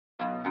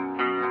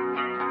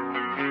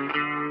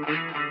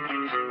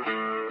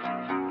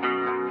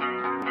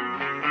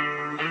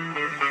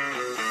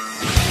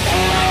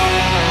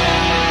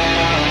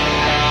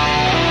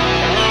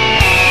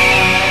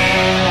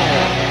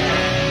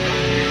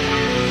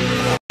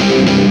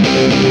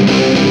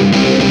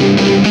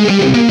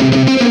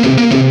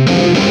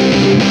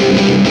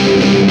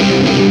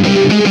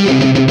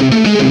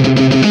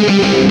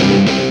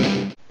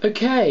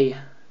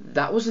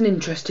an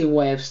interesting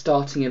way of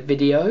starting a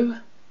video.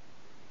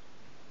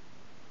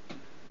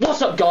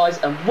 What's up guys,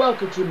 and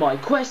welcome to my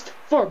quest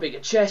for a bigger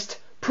chest,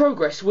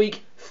 progress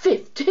week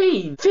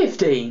 15.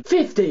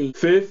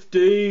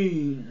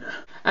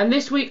 And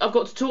this week I've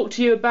got to talk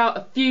to you about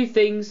a few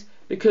things,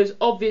 because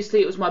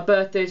obviously it was my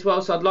birthday as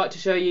well, so I'd like to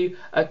show you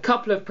a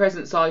couple of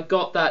presents I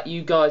got that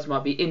you guys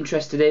might be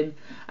interested in,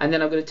 and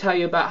then I'm going to tell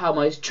you about how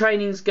my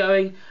training's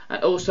going,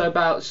 and also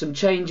about some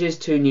changes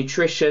to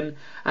nutrition,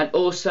 and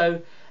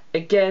also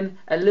again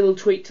a little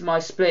tweak to my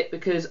split,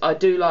 because I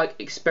do like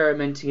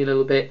experimenting a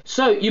little bit.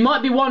 So you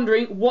might be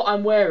wondering what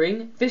I'm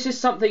wearing. This is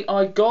something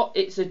I got.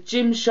 It's a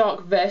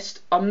Gymshark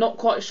vest. I'm not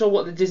quite sure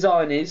what the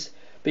design is,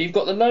 but you've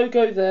got the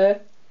logo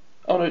there.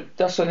 Oh no,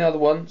 that's on the other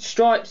one.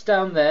 Stripes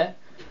down there.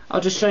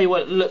 I'll just show you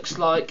what it looks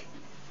like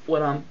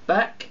when I'm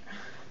back.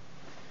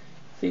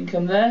 I think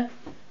I'm there.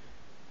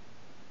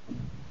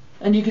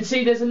 And you can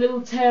see there's a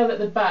little tail at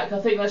the back. I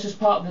think that's just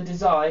part of the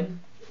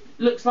design.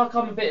 Looks like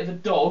I'm a bit of a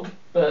dog,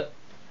 but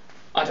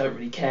I don't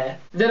really care.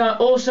 Then I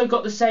also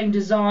got the same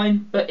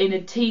design, but in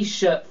a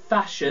t-shirt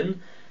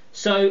fashion.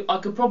 So I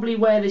could probably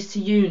wear this to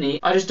uni.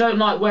 I just don't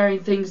like wearing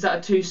things that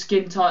are too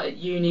skin tight at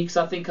uni, because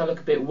I think I look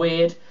a bit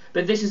weird.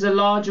 But this is a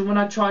large, and when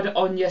I tried it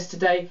on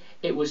yesterday,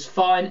 it was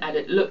fine and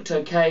it looked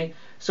okay.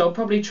 So I'll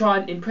probably try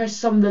and impress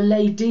some of the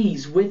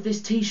ladies with this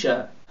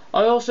t-shirt.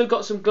 I also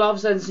got some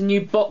gloves and some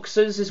new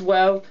boxers as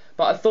well,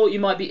 but I thought you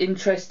might be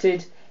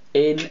interested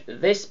in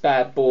this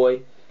bad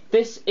boy.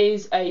 This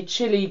is a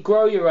chili,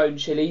 grow your own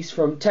chilies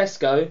from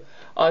Tesco.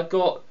 I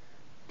got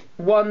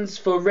ones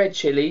for red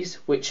chilies,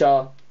 which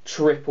are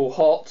triple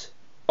hot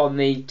on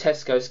the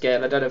Tesco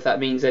scale. I don't know if that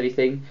means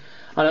anything.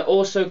 And I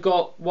also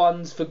got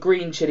ones for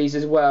green chilies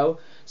as well.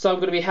 So I'm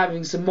going to be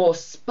having some more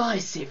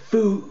spicy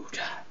food.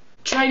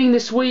 Training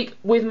this week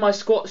with my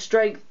squat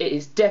strength, it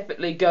is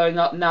definitely going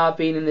up now. I've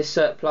been in this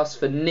surplus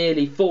for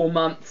nearly 4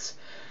 months.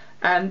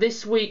 And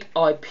this week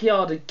I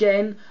PR'd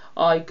again.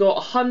 I got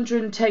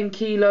 110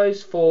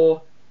 kilos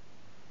for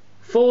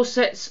 4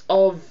 sets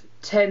of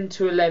 10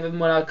 to 11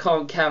 when I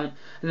can't count,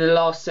 and the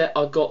last set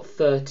I got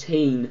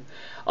 13.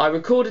 I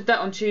recorded that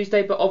on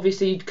Tuesday, but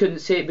obviously you couldn't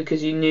see it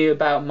because you knew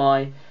about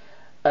my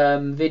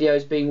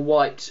videos being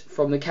wiped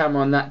from the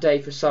camera on that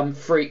day for some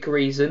freak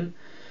reason.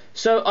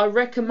 So I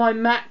reckon my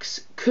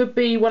max could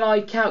be, when I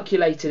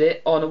calculated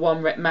it on a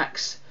 1 rep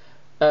max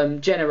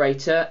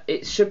generator,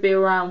 it should be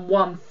around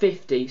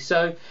 150.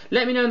 So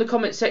let me know in the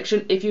comment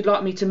section if you'd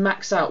like me to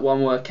max out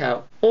one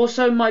workout.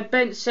 Also, my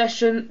bench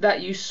session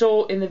that you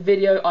saw in the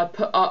video I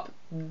put up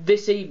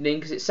this evening,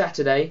 because it's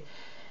Saturday,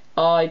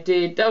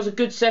 that was a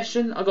good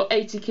session. I got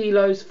 80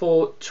 kilos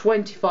for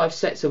 25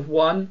 sets of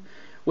 1,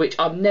 which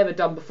I've never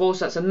done before,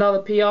 so that's another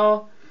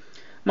PR.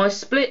 My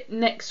split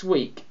next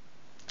week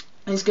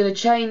is going to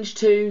change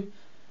to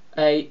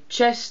a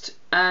chest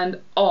and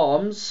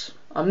arms.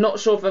 I'm not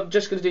sure if I'm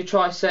just going to do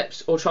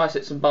triceps or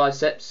triceps and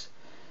biceps,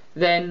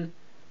 then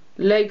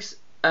legs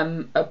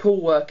and a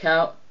pull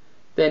workout,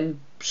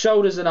 then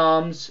shoulders and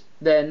arms,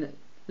 then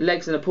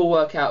legs and a pull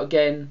workout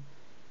again,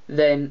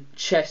 then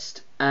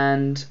chest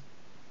and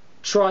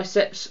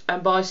triceps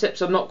and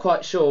biceps. I'm not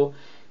quite sure,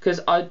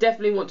 because I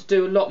definitely want to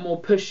do a lot more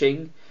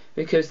pushing,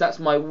 because that's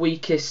my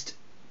weakest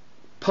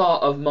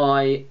part of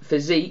my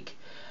physique.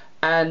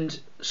 And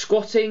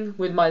squatting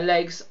with my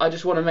legs, I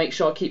just want to make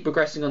sure I keep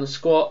progressing on the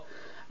squat.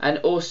 And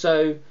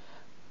also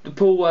the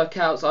pull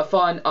workouts, I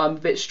find I'm a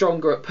bit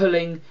stronger at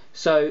pulling,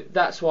 so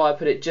that's why I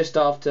put it just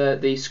after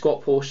the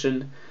squat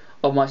portion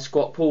of my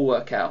squat pull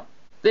workout.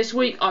 This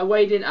week I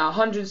weighed in at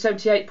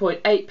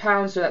 178.8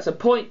 pounds, so that's a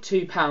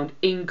 0.2 pound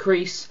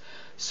increase.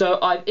 So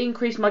I've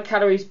increased my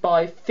calories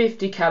by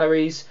 50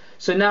 calories,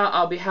 so now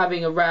I'll be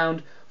having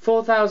around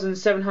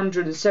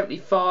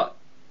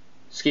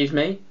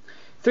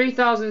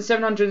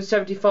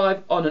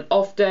 3,775 on an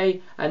off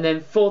day, and then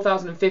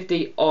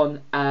 4,050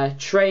 on a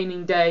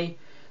training day.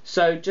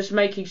 So just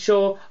making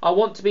sure, I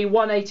want to be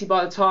 180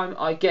 by the time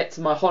I get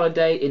to my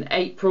holiday in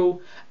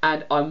April,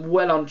 and I'm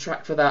well on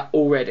track for that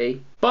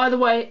already. By the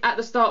way, at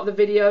the start of the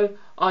video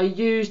I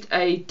used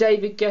a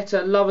David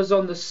Guetta Lovers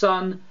on the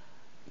Sun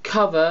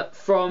cover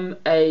from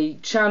a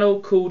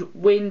channel called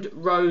Wind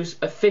Rose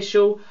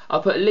Official.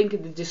 I'll put a link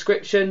in the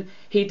description.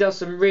 He does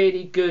some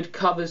really good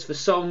covers for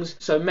songs,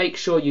 so make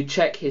sure you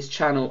check his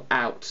channel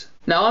out.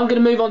 Now I'm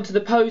going to move on to the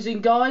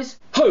posing, guys.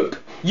 Hope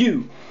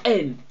you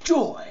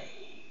enjoy.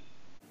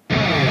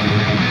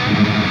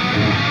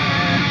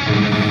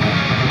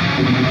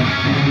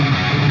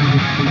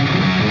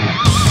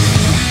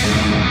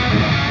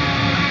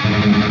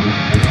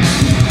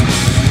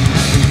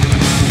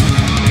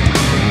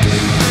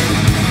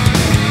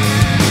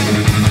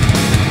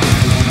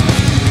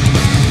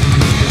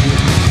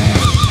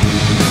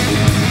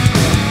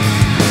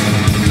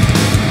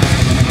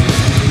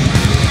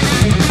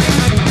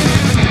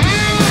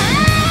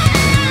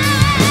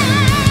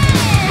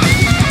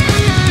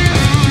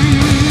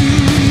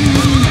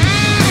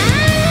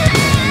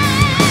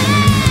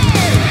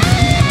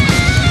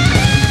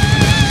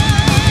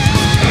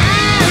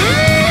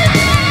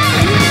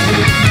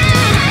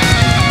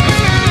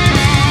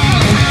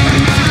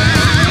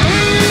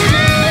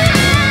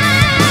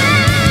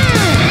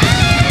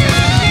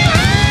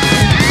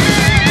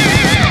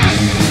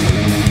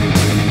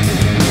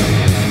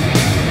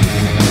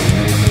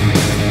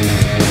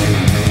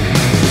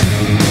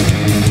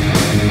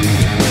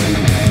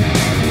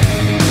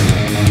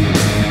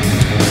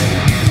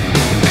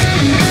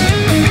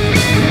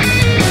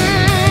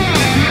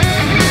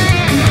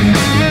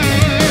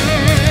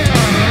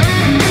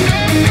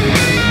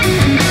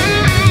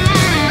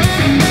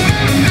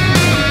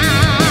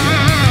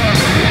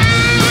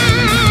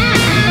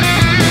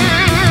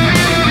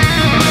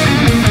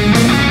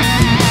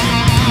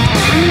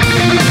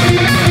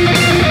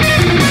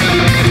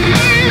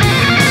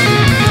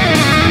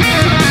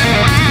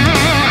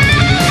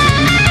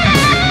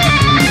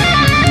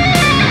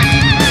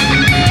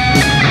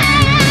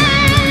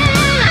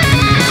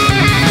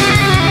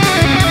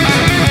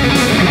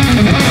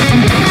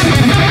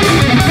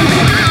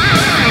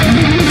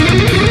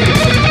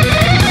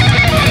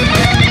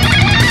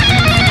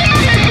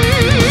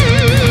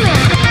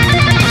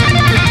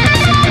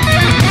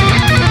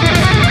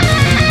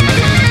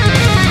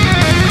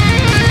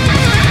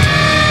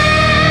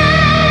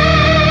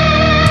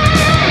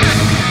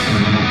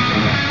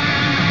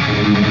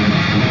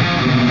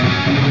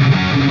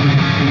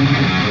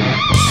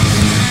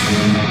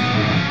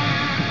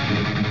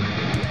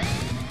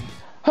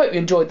 Hope you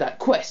enjoyed that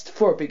quest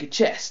for a bigger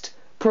chest.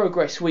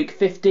 Progress week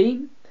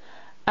 15.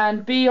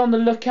 And be on the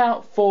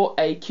lookout for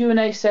a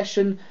Q&A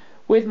session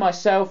with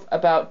myself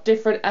about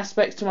different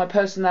aspects to my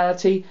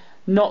personality,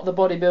 not the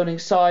bodybuilding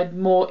side,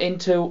 more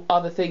into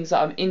other things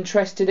that I'm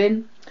interested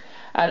in.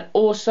 And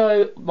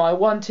also my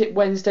One Tip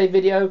Wednesday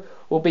video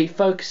will be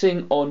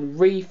focusing on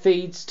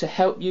refeeds to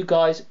help you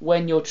guys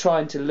when you're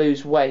trying to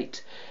lose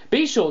weight.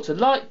 Be sure to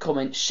like,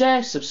 comment,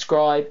 share,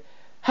 subscribe.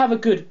 Have a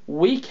good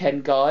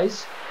weekend,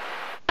 guys,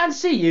 and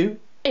see you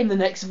in the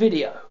next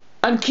video.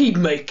 And keep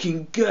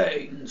making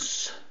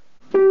gains.